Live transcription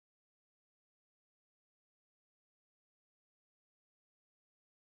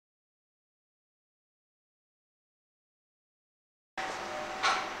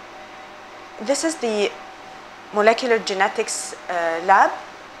This is the molecular genetics lab,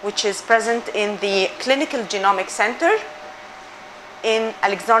 which is present in the Clinical Genomics Center in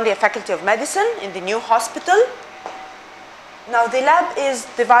Alexandria Faculty of Medicine in the new hospital. Now the lab is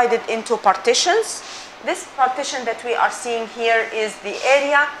divided into partitions. This partition that we are seeing here is the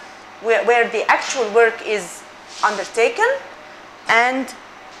area where the actual work is undertaken, and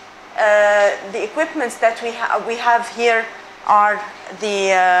the equipments that we have here are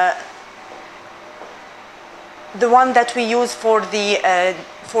the one that we use for the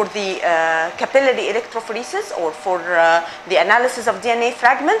capillary electrophoresis, or for the analysis of DNA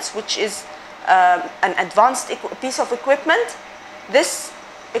fragments, which is an advanced piece of equipment. This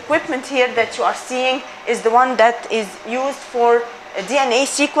equipment here that you are seeing is the one that is used for DNA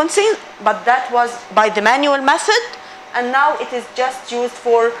sequencing, but that was by the manual method, and now it is just used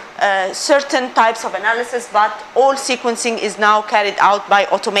for certain types of analysis, but all sequencing is now carried out by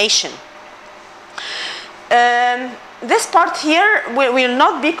automation. This part here we will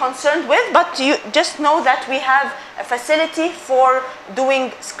not be concerned with, but you just know that we have a facility for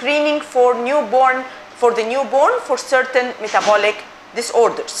doing screening for the newborn for certain metabolic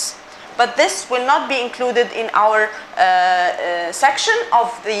disorders. But this will not be included in our section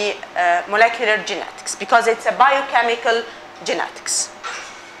of the molecular genetics, because it's a biochemical genetics.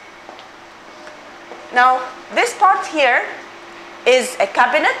 Now, this part here is a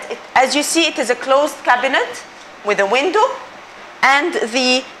cabinet. As you see, it is a closed cabinet with a window, and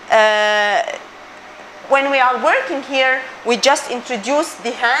when we are working here, we just introduce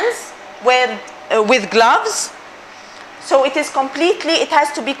the hands with gloves. So it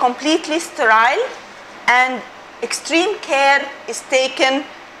has to be completely sterile, and extreme care is taken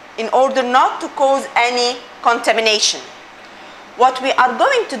in order not to cause any contamination. What we are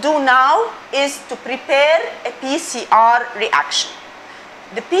going to do now is to prepare a PCR reaction.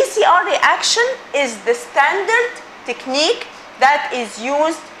 The PCR reaction is the standard technique that is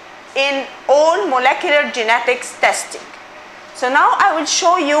used in all molecular genetics testing. So now I will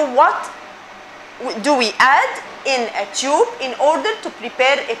show you what do we add in a tube in order to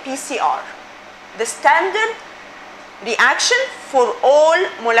prepare a PCR. The standard reaction for all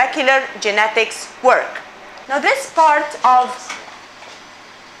molecular genetics work. Now this part of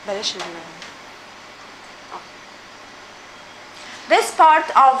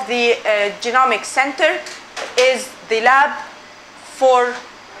the Genomics Center is the lab for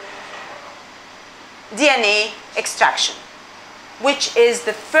DNA extraction, which is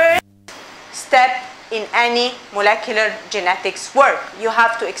the first step in any molecular genetics work. You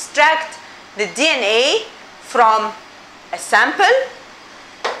have to extract the DNA from a sample,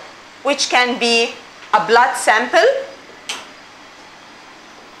 which can be a blood sample.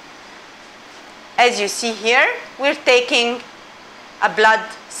 As you see here, we're taking a blood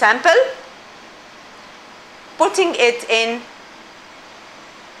sample, putting it in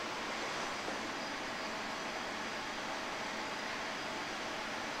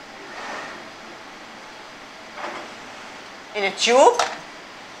a tube.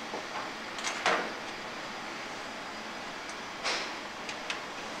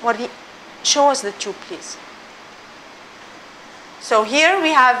 Show us the tube, please. So here we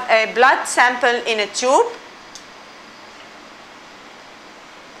have a blood sample in a tube,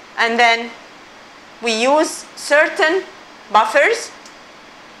 and then we use certain buffers.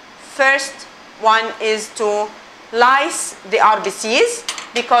 First one is to lyse the RBCs,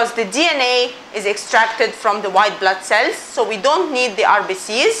 because the DNA is extracted from the white blood cells, so we don't need the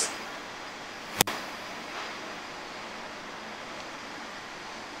RBCs.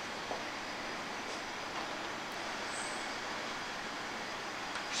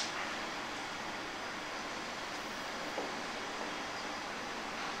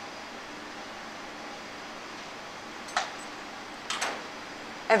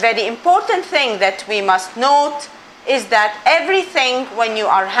 A very important thing that we must note is that everything, when you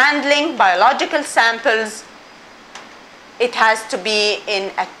are handling biological samples, it has to be in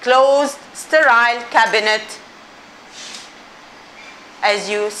a closed, sterile cabinet, as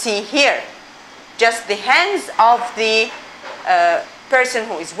you see here. Just the hands of the person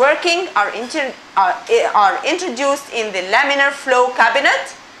who is working are introduced in the laminar flow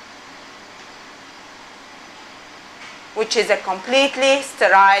cabinet, which is a completely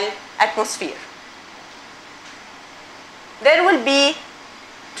sterile atmosphere. There will be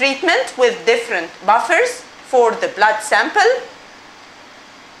treatment with different buffers for the blood sample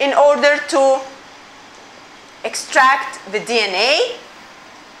in order to extract the DNA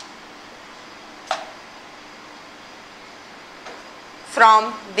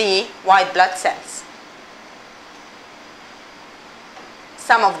from the white blood cells.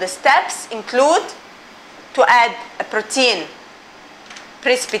 Some of the steps include to add a protein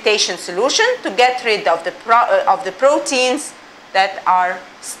precipitation solution to get rid of the proteins that are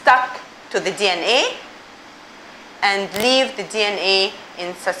stuck to the DNA and leave the DNA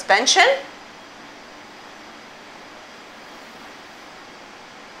in suspension.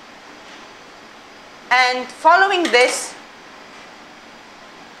 And following this,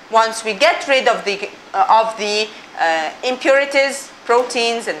 once we get rid of the impurities,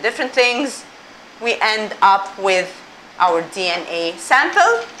 proteins, and different things, we end up with our DNA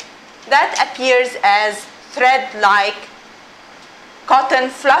sample that appears as thread-like cotton,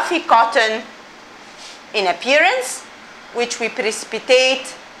 fluffy cotton in appearance, which we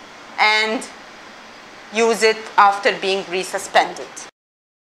precipitate and use it after being resuspended.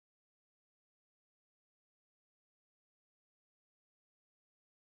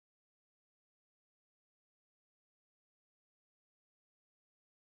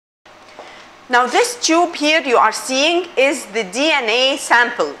 Now this tube here you are seeing is the DNA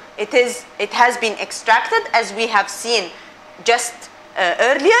sample. It has been extracted, as we have seen just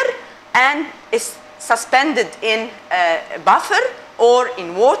earlier, and is suspended in a buffer or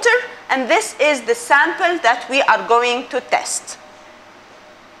in water, and this is the sample that we are going to test.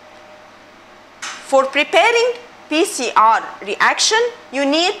 For preparing PCR reaction, you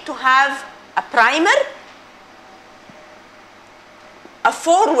need to have a primer, a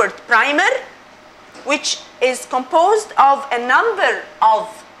forward primer, which is composed of a number of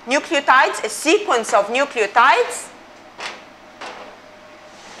nucleotides, a sequence of nucleotides.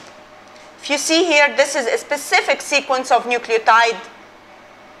 If you see here, this is a specific sequence of nucleotide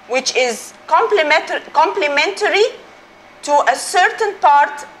which is complementary to a certain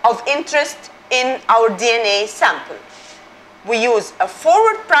part of interest in our DNA sample. We use a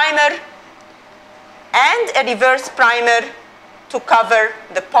forward primer and a reverse primer to cover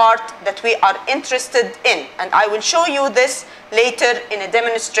the part that we are interested in. And I will show you this later in a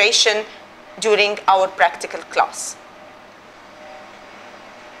demonstration during our practical class.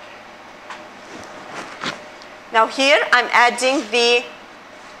 Now here I'm adding the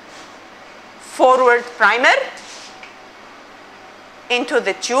forward primer into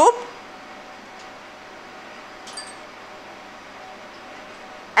the tube,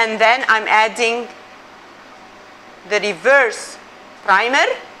 and then I'm adding the reverse primer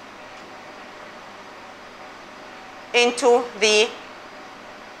into the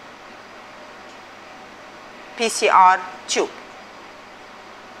PCR tube.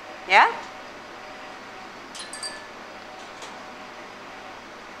 Yeah?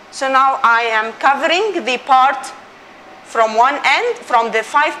 So now I am covering the part from one end, from the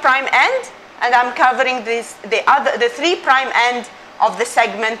 5' end, and I'm covering the 3' end of the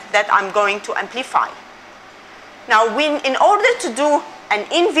segment that I'm going to amplify. Now, in order to do an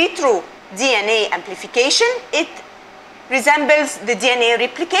in vitro DNA amplification, it resembles the DNA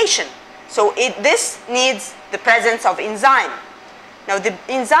replication. So this needs the presence of enzyme. Now, the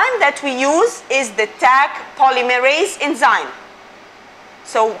enzyme that we use is the Taq polymerase enzyme.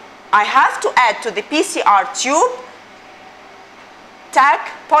 So I have to add to the PCR tube Taq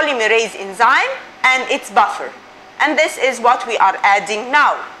polymerase enzyme and its buffer. And this is what we are adding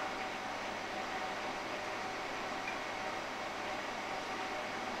now.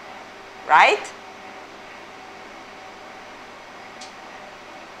 Right?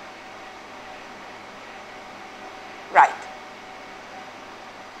 Right.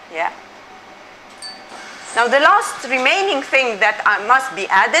 Yeah. Now the last remaining thing that must be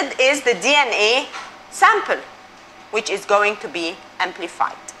added is the DNA sample, which is going to be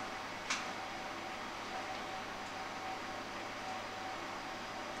amplified.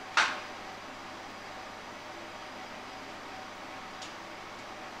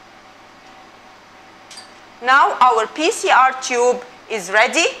 Now our PCR tube is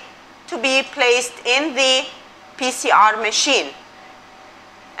ready to be placed in the PCR machine.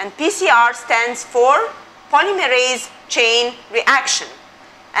 And PCR stands for polymerase chain reaction.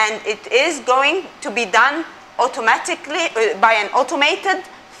 And it is going to be done automatically by an automated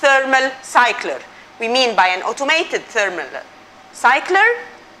thermal cycler. We mean by an automated thermal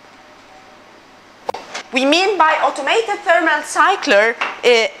cycler,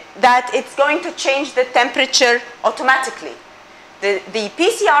 that it's going to change the temperature automatically. The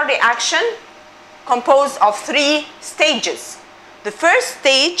PCR reaction composed of 3 stages. The first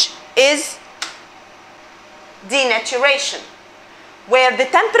stage is denaturation, where the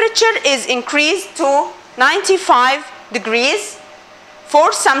temperature is increased to 95 degrees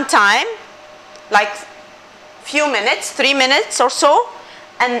for some time, like few minutes, 3 minutes or so,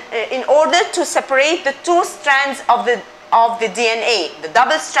 and in order to separate the 2 strands of the of the DNA. The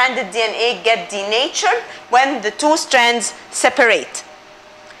double-stranded DNA get denatured when the two strands separate.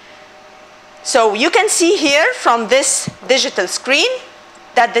 So you can see here from this digital screen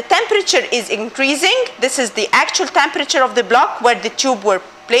that the temperature is increasing. This is the actual temperature of the block where the tube were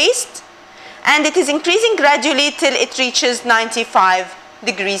placed. And it is increasing gradually till it reaches 95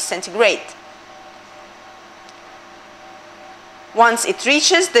 degrees centigrade. Once it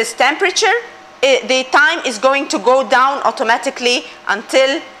reaches this temperature, the time is going to go down automatically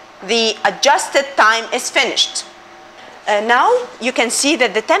until the adjusted time is finished. Now you can see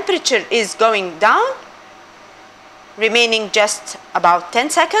that the temperature is going down, remaining just about 10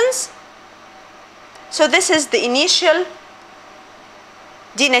 seconds. So this is the initial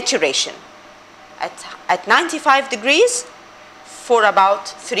denaturation at 95 degrees for about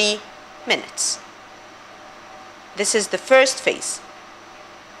 3 minutes. This is the first phase.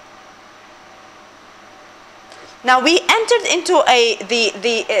 Now we entered into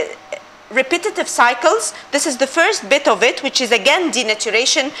the repetitive cycles. This is the first bit of it, which is again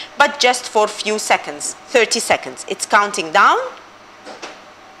denaturation, but just for a few seconds, 30 seconds. It's counting down.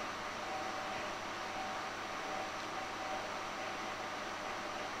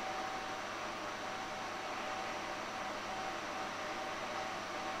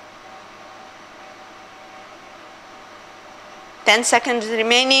 Ten seconds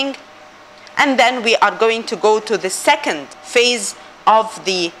remaining. And then we are going to go to the second phase of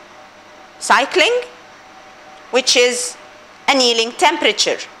the cycling, which is annealing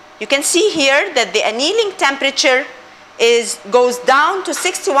temperature. You can see here that the annealing temperature goes down to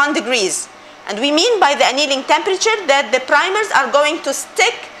 61 degrees. And we mean by the annealing temperature that the primers are going to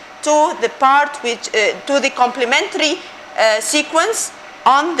stick to the part to the complementary sequence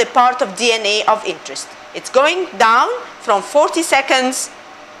on the part of DNA of interest. It's going down from 40 seconds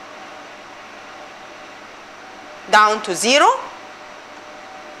down to 0.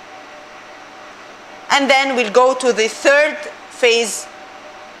 And then we'll go to the third phase.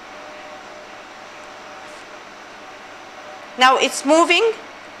 Now it's moving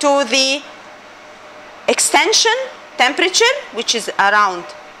to the extension temperature, which is around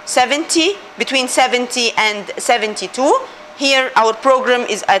 70, between 70 and 72. Here our program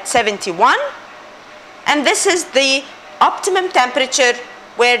is at 71. And this is the optimum temperature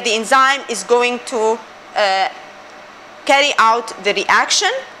where the enzyme is going to carry out the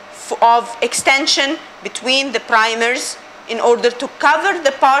reaction of extension between the primers in order to cover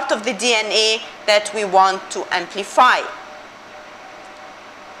the part of the DNA that we want to amplify.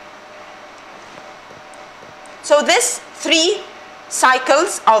 So these 3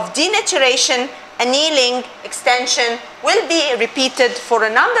 cycles of denaturation, annealing, extension will be repeated for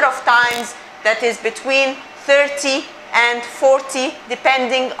a number of times, that is between 30 and 40,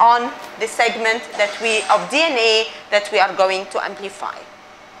 depending on the segment of DNA that we are going to amplify.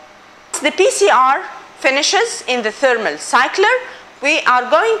 The PCR finishes in the thermal cycler. We are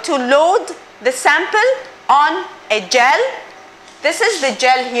going to load the sample on a gel. This is the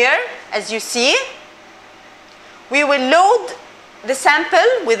gel here, as you see. We will load the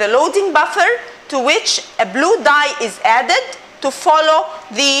sample with a loading buffer to which a blue dye is added to follow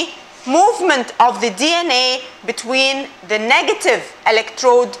the movement of the DNA between the negative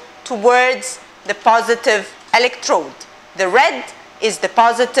electrode towards the positive electrode. The red is the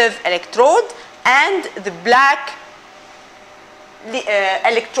positive electrode and the black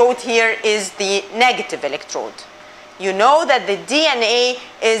electrode here is the negative electrode. You know that the DNA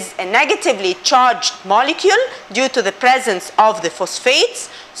is a negatively charged molecule due to the presence of the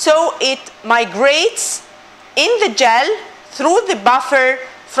phosphates, so it migrates in the gel through the buffer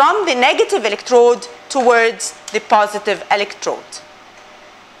from the negative electrode towards the positive electrode.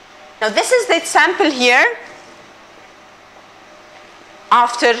 Now this is the sample here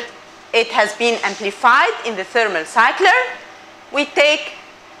after it has been amplified in the thermal cycler. We take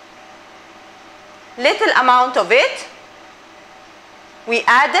little amount of it, we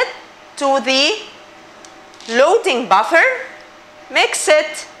add it to the loading buffer, mix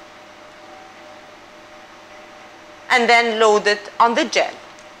it, and then load it on the gel.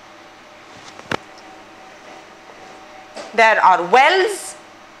 There are wells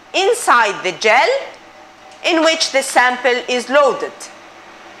inside the gel in which the sample is loaded.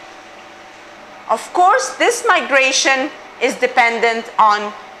 Of course, this migration is dependent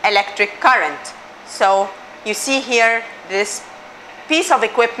on electric current. So you see here, this piece of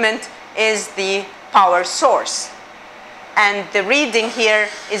equipment is the power source. And the reading here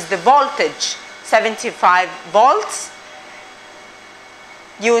is the voltage, 75 volts,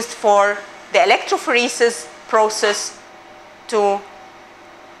 used for the electrophoresis process to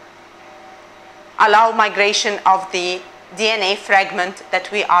allow migration of the DNA fragment that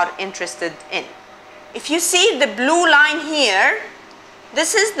we are interested in. If you see the blue line here,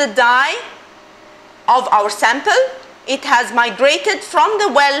 this is the dye of our sample. It has migrated from the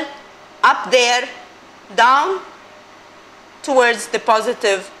well up there down towards the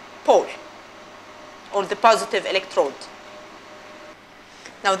positive pole or the positive electrode.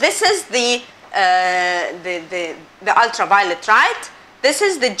 Now this is the ultraviolet, right? This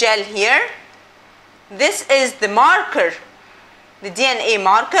is the gel here. This is the marker, the DNA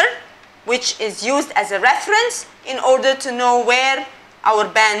marker, which is used as a reference in order to know where our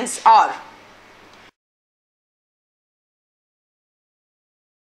bands are.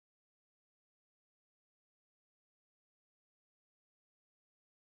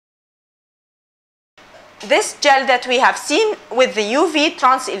 This gel that we have seen with the UV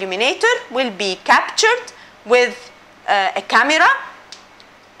trans-illuminator will be captured with a camera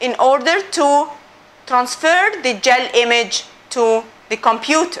in order to transfer the gel image to the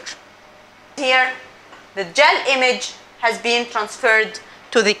computer. Here, the gel image has been transferred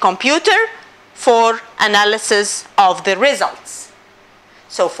to the computer for analysis of the results.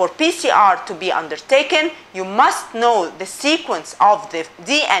 So for PCR to be undertaken, you must know the sequence of the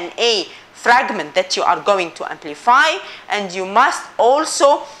DNA fragment that you are going to amplify, and you must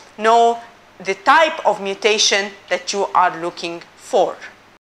also know the type of mutation that you are looking for.